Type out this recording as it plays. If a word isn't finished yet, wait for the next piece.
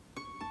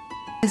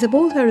I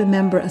suppose I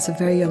remember as a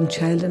very young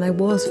child, and I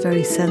was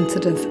very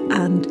sensitive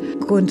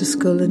and going to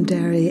school in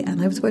Derry, and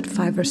I was about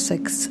 5 or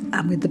 6,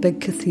 and we had the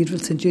big cathedral,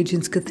 St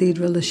Eugene's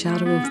Cathedral, the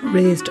shadow of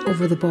raised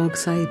over the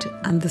bogside,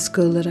 and the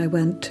school that I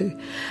went to.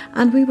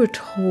 And we were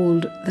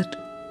told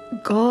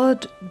that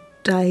God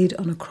died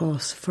on a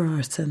cross for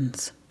our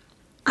sins.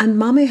 And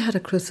Mommy had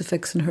a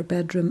crucifix in her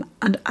bedroom,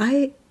 and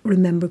I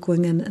remember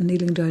going in and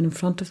kneeling down in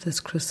front of this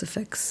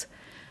crucifix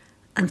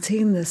and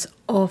seeing this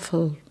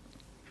awful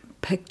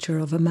picture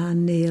of a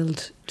man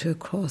nailed to a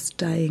cross,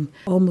 dying,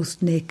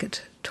 almost naked,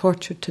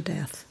 tortured to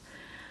death.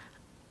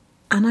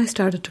 And I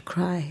started to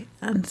cry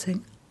and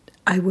saying,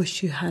 I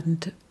wish you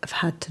hadn't have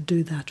had to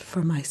do that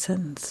for my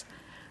sins.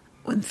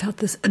 And felt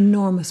this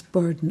enormous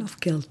burden of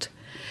guilt,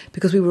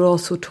 because we were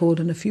also told,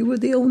 and if you were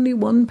the only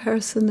one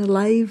person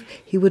alive,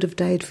 he would have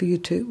died for you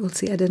too. Well,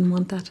 see, I didn't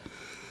want that.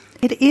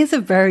 It is a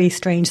very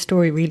strange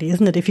story, really,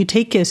 isn't it? If you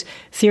take it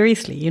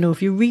seriously, you know,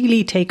 if you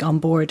really take on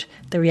board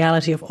the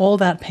reality of all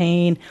that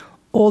pain,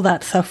 all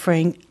that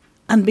suffering,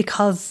 and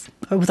because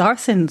it was our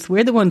sins,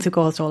 we're the ones who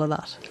caused all of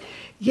that.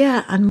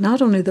 Yeah, and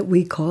not only that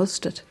we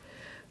caused it,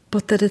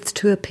 but that it's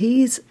to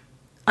appease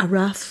a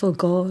wrathful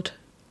God,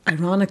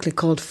 ironically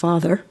called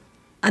Father,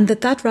 and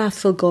that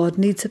wrathful God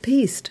needs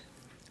appeased.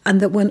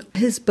 And that when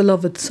his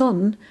beloved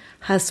Son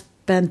has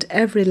spent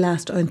every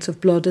last ounce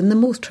of blood in the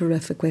most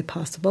horrific way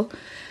possible,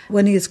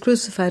 when he is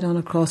crucified on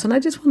a cross, and I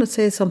just want to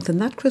say something,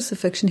 that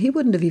crucifixion, he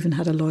wouldn't have even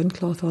had a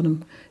loincloth on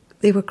him.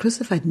 They were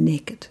crucified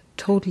naked,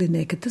 totally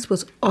naked. This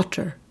was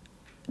utter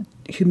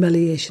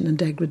humiliation and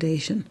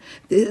degradation,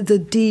 the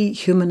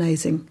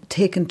dehumanizing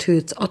taken to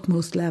its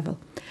utmost level.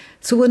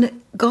 So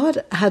when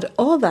God had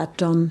all that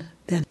done,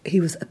 then he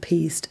was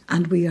appeased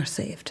and we are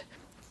saved.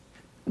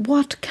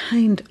 What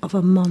kind of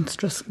a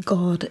monstrous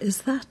God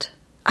is that?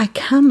 I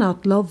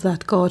cannot love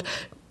that God.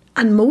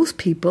 And most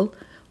people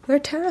were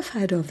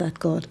terrified of that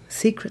God,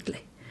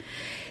 secretly.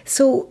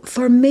 So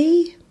for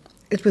me,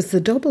 it was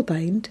the double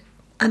bind.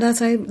 And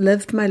as I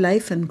lived my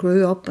life and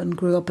grew up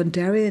in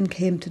Derry and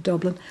came to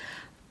Dublin,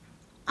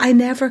 I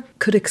never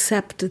could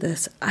accept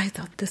this. I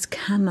thought, this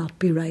cannot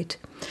be right.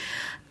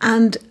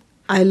 And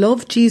I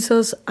love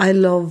Jesus, I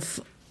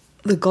love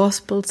the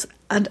Gospels,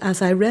 and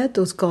as I read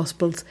those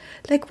Gospels,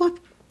 like what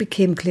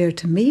became clear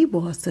to me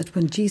was that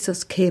when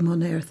Jesus came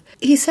on earth,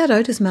 he set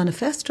out his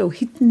manifesto.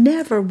 He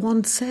never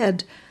once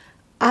said,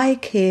 I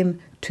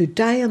came to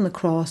die on the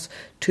cross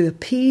to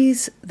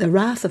appease the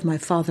wrath of my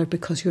Father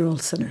because you're all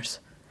sinners.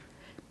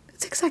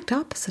 It's the exact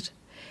opposite.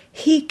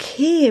 He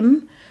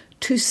came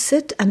to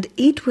sit and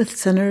eat with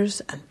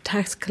sinners and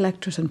tax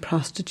collectors and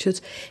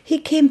prostitutes. He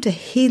came to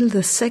heal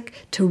the sick,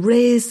 to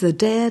raise the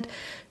dead,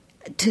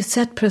 to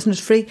set prisoners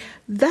free.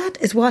 That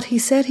is what he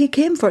said he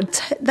came for.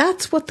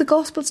 That's what the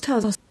Gospels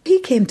tell us. He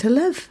came to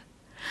live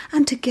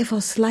and to give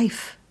us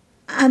life.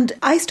 And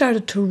I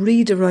started to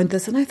read around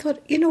this and I thought,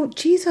 you know,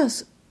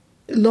 Jesus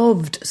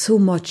loved so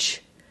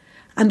much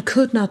and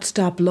could not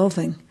stop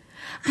loving.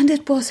 And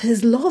it was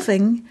his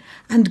loving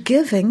and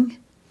giving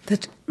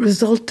that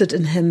resulted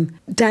in him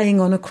dying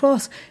on a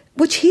cross,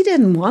 which he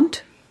didn't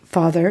want.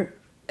 Father,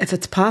 if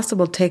it's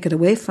possible, take it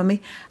away from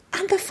me.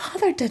 And the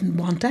Father didn't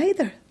want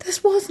either.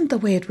 This wasn't the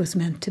way it was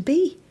meant to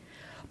be.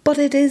 But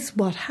it is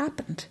what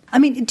happened. I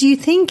mean, do you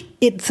think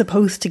it's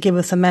supposed to give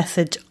us a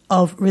message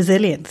of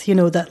resilience? You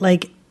know, that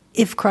like,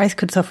 if Christ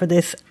could suffer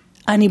this,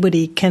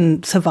 anybody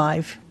can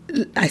survive?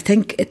 I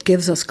think it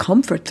gives us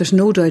comfort. There's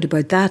no doubt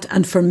about that.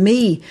 And for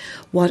me,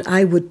 what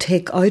I would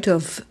take out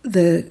of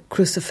the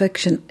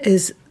crucifixion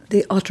is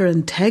the utter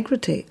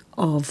integrity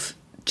of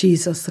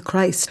Jesus the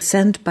Christ,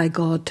 sent by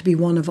God to be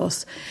one of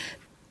us,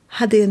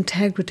 had the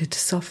integrity to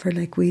suffer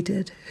like we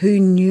did, who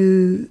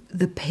knew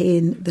the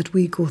pain that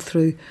we go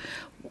through.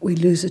 We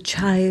lose a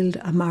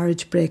child, a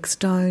marriage breaks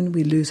down,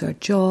 we lose our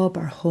job,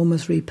 our home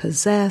is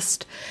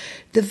repossessed.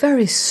 The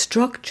very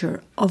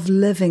structure of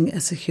living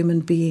as a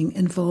human being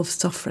involves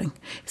suffering.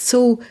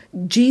 So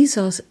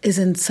Jesus is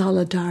in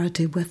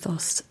solidarity with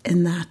us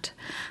in that.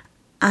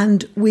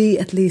 And we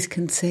at least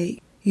can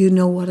say, you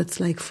know what it's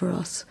like for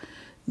us.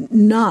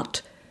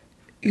 Not,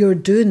 you're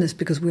doing this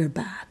because we're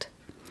bad.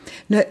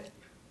 Now,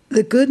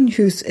 the good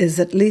news is,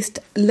 at least,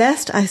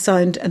 lest I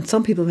sound, and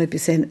some people might be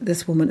saying,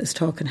 this woman is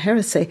talking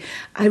heresy,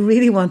 I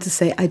really want to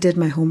say I did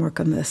my homework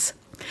on this.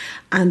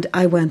 And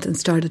I went and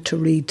started to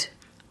read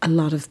a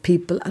lot of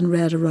people and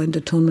read around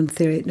atonement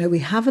theory. Now, we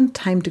haven't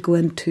time to go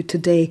into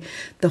today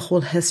the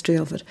whole history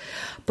of it.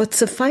 But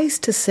suffice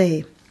to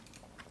say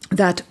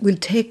that we'll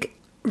take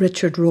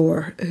Richard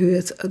Rohr, who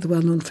is the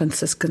well-known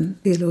Franciscan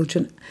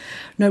theologian.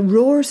 Now,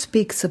 Rohr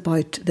speaks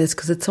about this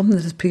because it's something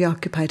that has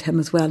preoccupied him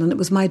as well, and it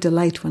was my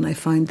delight when I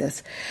found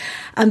this.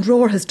 And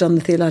Rohr has done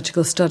the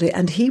theological study,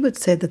 and he would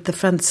say that the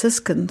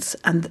Franciscans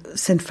and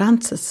St.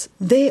 Francis,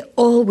 they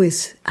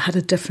always had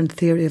a different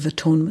theory of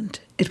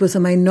atonement. It was a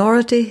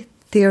minority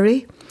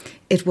theory.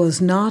 It was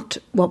not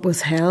what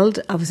was held.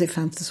 Obviously,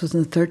 Francis was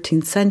in the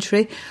 13th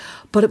century,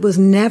 but it was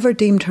never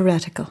deemed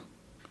heretical.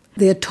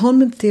 The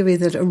atonement theory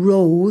that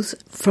arose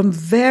from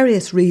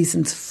various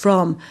reasons,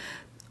 from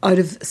out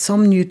of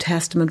some New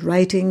Testament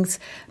writings,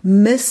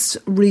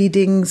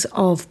 misreadings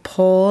of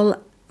Paul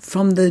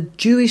from the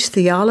Jewish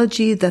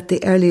theology that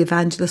the early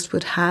evangelists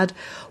would had,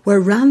 were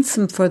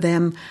ransom for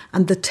them,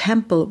 and the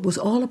temple was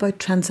all about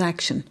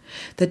transaction.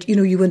 That,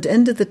 you went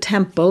into the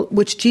temple,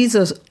 which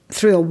Jesus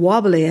threw a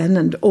wobbly in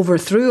and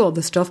overthrew all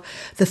the stuff.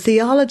 The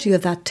theology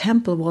of that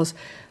temple was,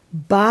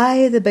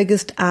 buy the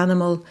biggest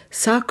animal,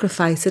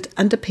 sacrifice it,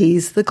 and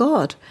appease the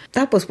god.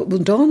 That was what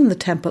went on in the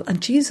temple.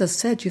 And Jesus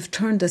said, you've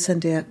turned this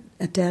into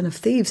a den of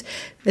thieves.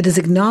 It is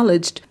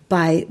acknowledged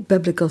by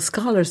biblical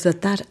scholars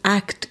that that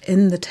act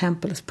in the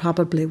temple is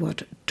probably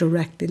what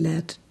directly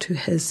led to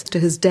his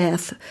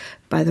death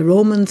by the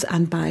Romans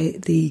and by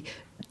the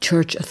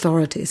church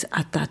authorities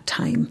at that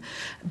time,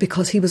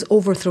 because he was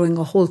overthrowing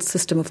a whole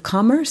system of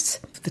commerce.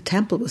 The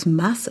temple was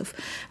massive,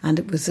 and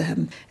it was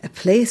a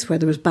place where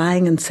there was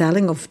buying and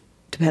selling of,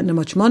 depending on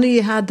how much money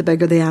you had, the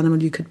bigger the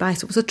animal you could buy.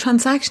 So it was a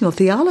transactional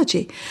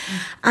theology.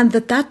 And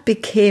that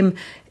became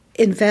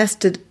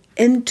invested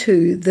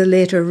into the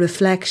later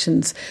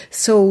reflections.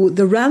 So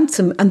the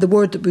ransom, and the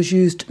word that was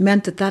used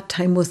meant at that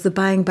time, was the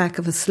buying back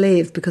of a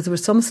slave, because there were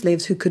some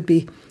slaves who could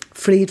be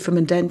freed from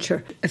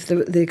indenture. If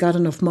they got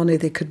enough money,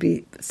 they could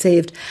be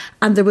saved.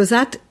 And there was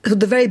that, so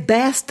the very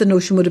best, the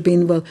notion would have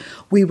been, well,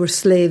 we were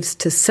slaves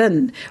to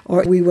sin,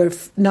 or we were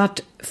not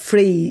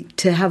free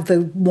to have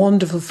the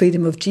wonderful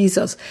freedom of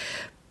Jesus.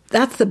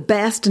 That's the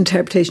best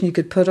interpretation you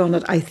could put on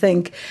it, I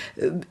think.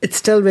 It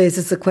still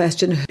raises the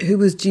question, who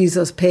was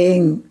Jesus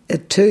paying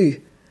it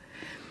to?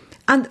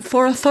 And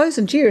for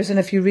 1,000 years, and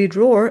if you read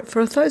Rohr,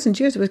 for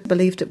 1,000 years it was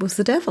believed it was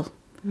the devil.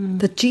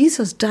 That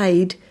Jesus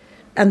died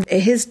and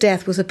his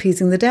death was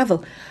appeasing the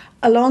devil.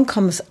 Along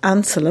comes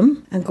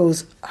Anselm and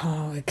goes,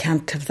 oh, I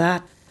can't have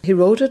that. He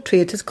wrote a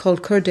treatise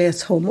called Cur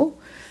Deus Homo,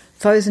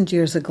 1,000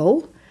 years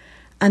ago,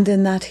 and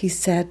in that he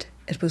said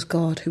it was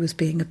God who was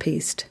being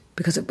appeased,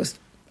 because it was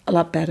a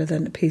lot better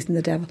than appeasing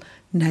the devil.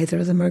 Neither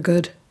of them are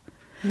good.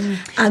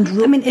 And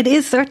I mean, it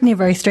is certainly a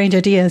very strange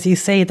idea, as you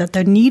say, that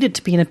there needed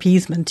to be an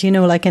appeasement,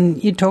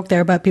 and you talk there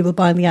about people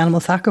buying the animal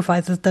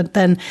sacrifices, that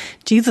then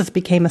Jesus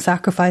became a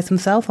sacrifice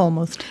himself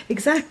almost.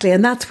 Exactly,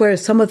 and that's where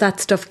some of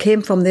that stuff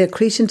came from, the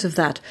accretions of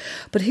that.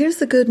 But here's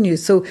the good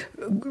news. So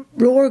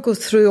Rohr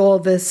goes through all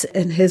this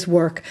in his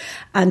work,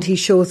 and he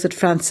shows that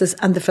Francis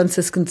and the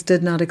Franciscans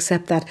did not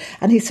accept that.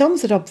 And he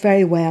sums it up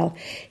very well.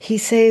 He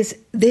says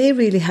they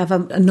really have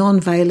a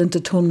non-violent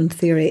atonement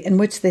theory, in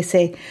which they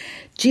say,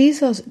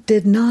 Jesus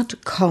did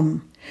not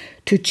come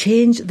to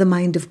change the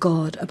mind of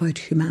God about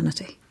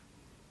humanity.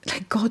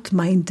 Like, God's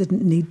mind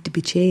didn't need to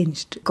be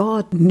changed.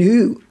 God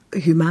knew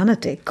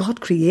humanity.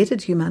 God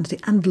created humanity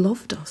and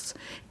loved us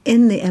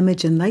in the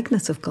image and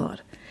likeness of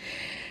God.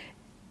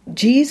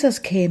 Jesus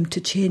came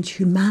to change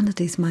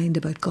humanity's mind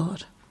about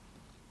God.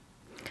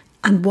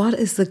 And what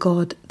is the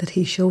God that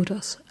he showed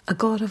us? A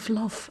God of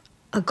love,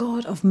 a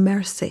God of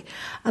mercy,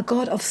 a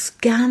God of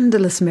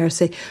scandalous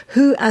mercy,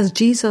 who, as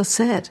Jesus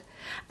said,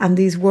 and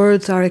these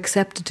words are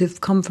accepted to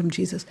have come from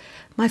Jesus,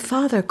 my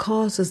Father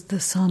causes the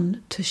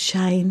sun to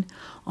shine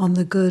on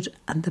the good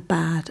and the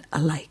bad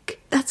alike.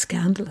 That's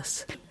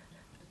scandalous.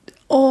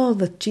 All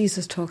that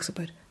Jesus talks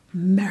about,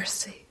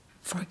 mercy,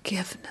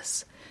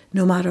 forgiveness.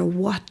 No matter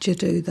what you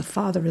do, the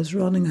Father is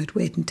running out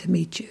waiting to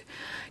meet you.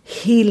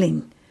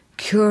 Healing,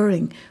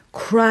 curing,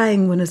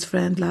 crying when his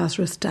friend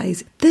Lazarus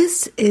dies.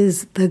 This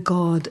is the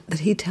God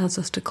that he tells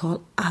us to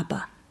call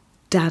Abba,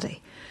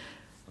 Daddy.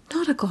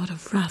 Not a God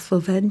of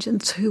wrathful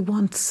vengeance who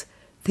wants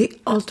the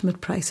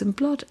ultimate price in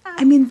blood.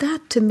 I mean,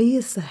 that to me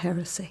is the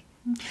heresy.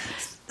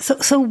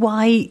 So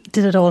why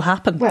did it all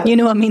happen? Well,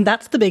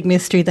 that's the big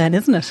mystery then,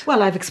 isn't it?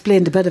 Well, I've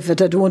explained a bit of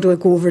it. I don't want to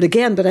go over it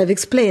again, but I've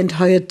explained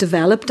how it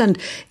developed, and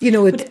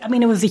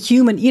it was a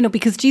human,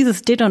 because Jesus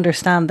did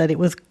understand that it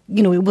was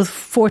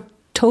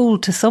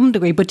foretold to some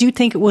degree, but do you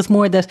think it was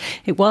more that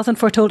it wasn't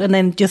foretold and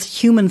then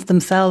just humans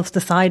themselves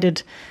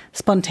decided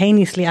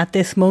spontaneously at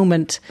this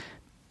moment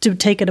to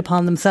take it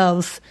upon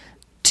themselves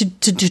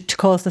to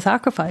cause the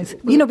sacrifice?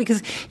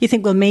 Because you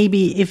think, well,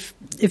 maybe if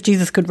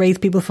Jesus could raise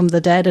people from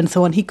the dead and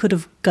so on, he could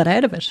have got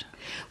out of it.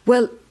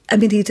 Well,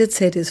 he did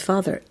say to his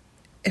Father,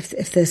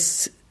 if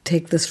this,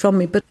 take this from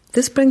me. But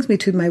this brings me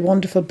to my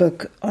wonderful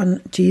book on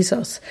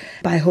Jesus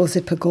by Jose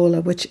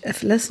Pagola, which,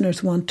 if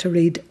listeners want to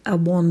read, a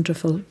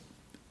wonderful,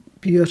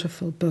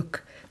 beautiful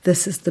book,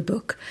 this is the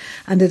book.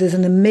 And it is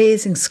an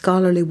amazing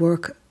scholarly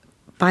work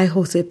by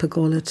Jose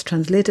Pagola. It's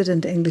translated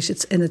into English.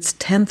 It's in its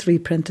 10th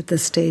reprint at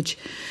this stage.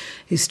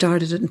 He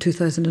started it in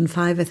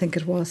 2005, I think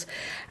it was.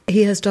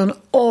 He has done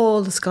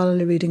all the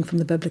scholarly reading from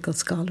the biblical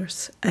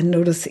scholars. And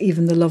notice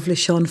even the lovely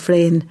Sean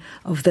Frayne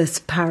of this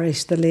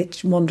parish, the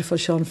late wonderful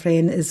Sean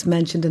Frayne, is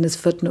mentioned in his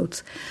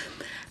footnotes.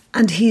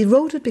 And he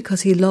wrote it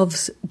because he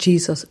loves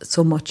Jesus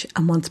so much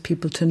and wants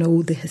people to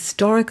know the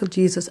historical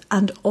Jesus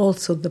and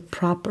also the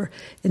proper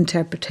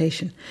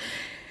interpretation.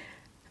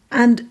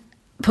 And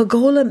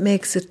Pagola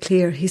makes it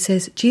clear. He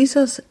says,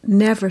 Jesus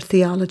never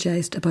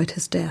theologized about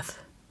his death.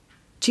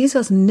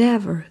 Jesus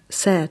never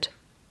said,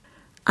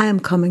 I am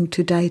coming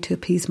to die to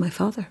appease my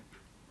Father.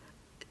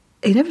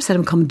 He never said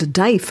I'm coming to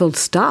die, full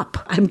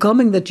stop. I'm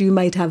coming that you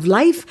might have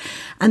life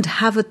and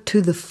have it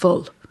to the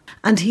full.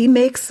 And he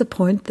makes the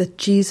point that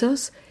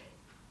Jesus,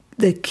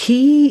 the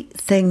key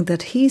thing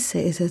that he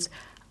says is,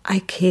 I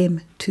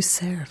came to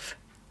serve.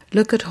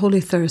 Look at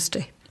Holy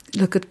Thursday.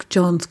 Look at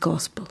John's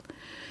Gospel.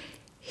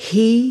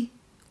 He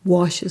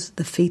washes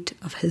the feet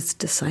of his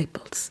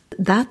disciples.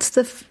 That's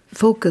the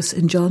focus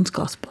in John's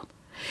Gospel.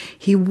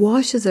 He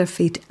washes their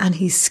feet and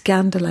he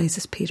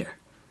scandalizes Peter.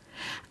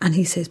 And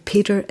he says,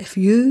 Peter, if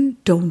you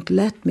don't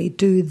let me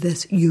do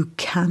this, you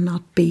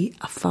cannot be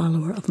a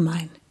follower of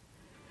mine.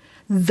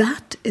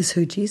 That is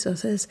who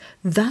Jesus is.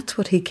 That's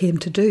what he came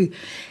to do.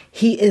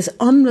 He is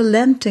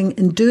unrelenting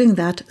in doing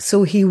that,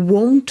 so he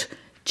won't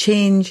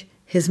change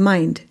his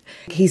mind.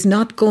 He's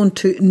not going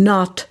to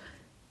not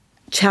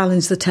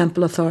challenge the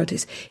temple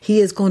authorities.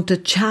 He is going to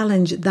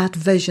challenge that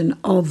vision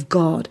of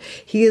God.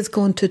 He is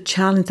going to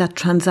challenge that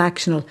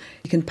transactional.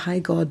 You can pay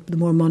God the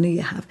more money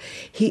you have.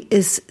 He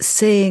is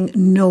saying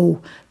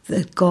no,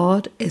 that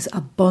God is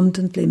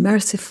abundantly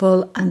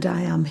merciful and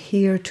I am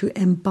here to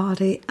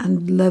embody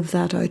and live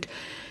that out.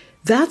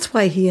 That's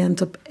why he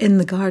ends up in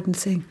the garden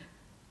saying,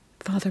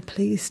 Father,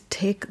 please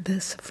take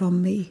this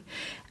from me.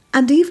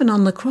 And even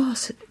on the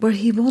cross where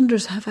he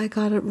wonders, have I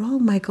got it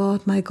wrong? My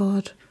God,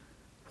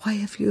 why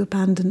have you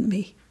abandoned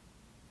me?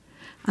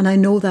 And I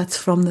know that's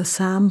from the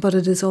Psalm, but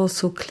it is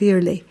also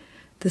clearly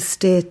the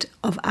state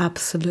of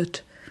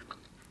absolute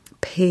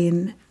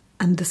pain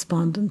and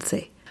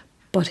despondency.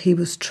 But he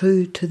was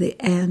true to the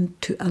end,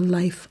 to a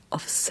life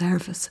of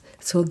service.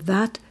 So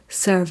that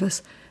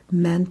service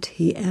meant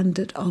he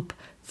ended up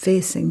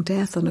facing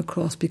death on a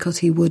cross because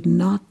he would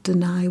not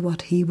deny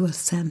what he was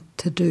sent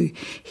to do.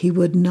 He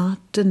would not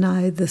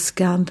deny the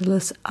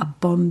scandalous,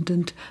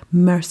 abundant,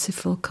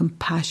 merciful,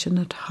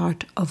 compassionate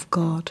heart of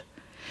God.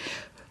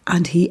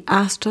 And he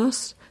asked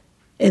us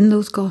in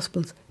those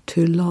Gospels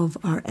to love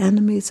our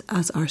enemies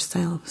as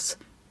ourselves.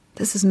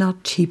 This is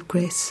not cheap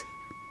grace.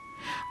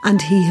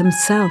 And he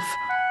himself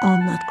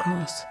on that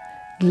cross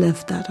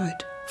lived that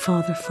out.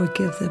 Father,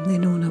 forgive them, they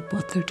know not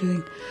what they're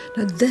doing.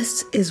 Now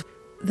this is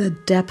the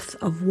depth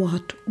of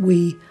what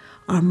we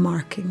are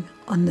marking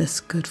on this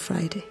Good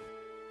Friday.